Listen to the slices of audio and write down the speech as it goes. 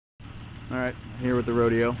Alright, here with the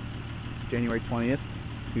Rodeo, January 20th,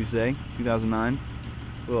 Tuesday, 2009.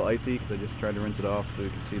 A little icy because I just tried to rinse it off so you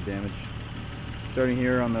can see the damage. Starting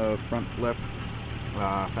here on the front left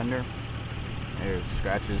fender, there's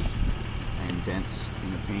scratches and dents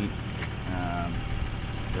in the paint.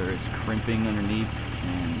 There is crimping underneath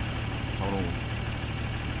and total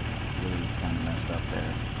really kind of messed up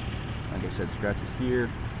there. Like I said, scratches here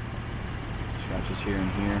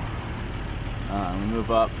and here. We move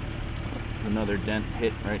up. Another dent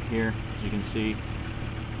hit right here, as you can see.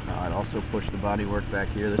 It also pushed the bodywork back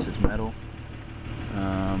here. This is metal.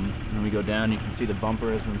 When we go down, you can see the bumper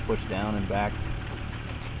has been pushed down and back.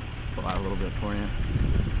 Pull out a little bit for you.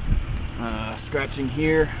 Scratching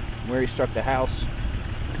here where he struck the house,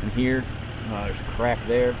 and here there's a crack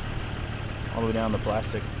there, all the way down the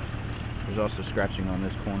plastic. There's also scratching on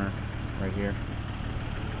this corner right here.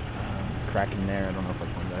 Cracking there. I don't know if I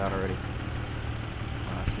pointed that out already.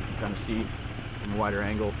 So you can kind of see from a wider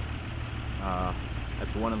angle.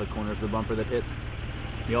 That's one of the corners of the bumper that hit.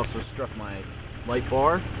 He also struck my light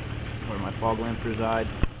bar where my fog lamps reside.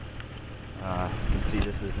 You can see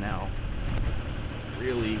this is now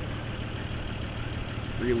really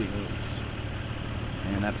loose,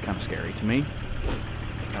 and that's kind of scary to me.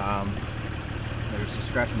 There's a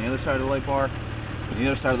scratch on the other side of the light bar. On the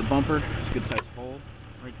other side of the bumper, there's a good sized hole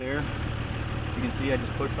right there. As you can see, I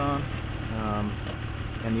just pushed on.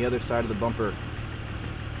 And the other side of the bumper,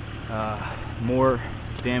 more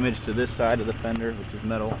damage to this side of the fender, which is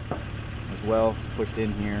metal as well. It's pushed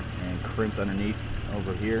in here and crimped underneath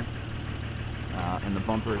over here. And the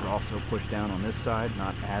bumper is also pushed down on this side,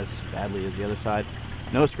 not as badly as the other side.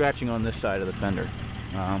 No scratching on this side of the fender.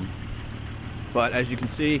 But as you can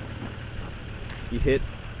see, he hit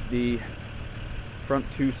the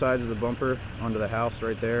front two sides of the bumper onto the house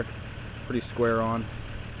right there, pretty square on.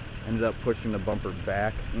 Ended up pushing the bumper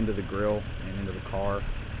back into the grill and into the car.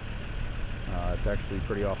 It's actually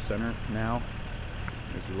pretty off center now.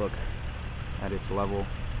 As you look at its level,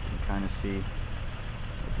 you can kind of see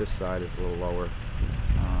that this side is a little lower.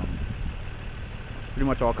 Pretty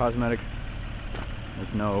much all cosmetic.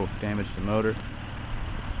 There's no damage to the motor,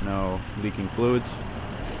 no leaking fluids,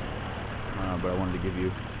 but I wanted to give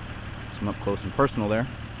you some up close and personal there.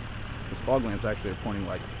 Those fog lamps actually are pointing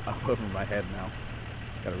like up over my head now.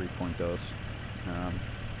 Got to repoint those.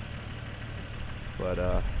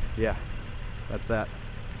 Yeah, that's that.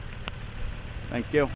 Thank you.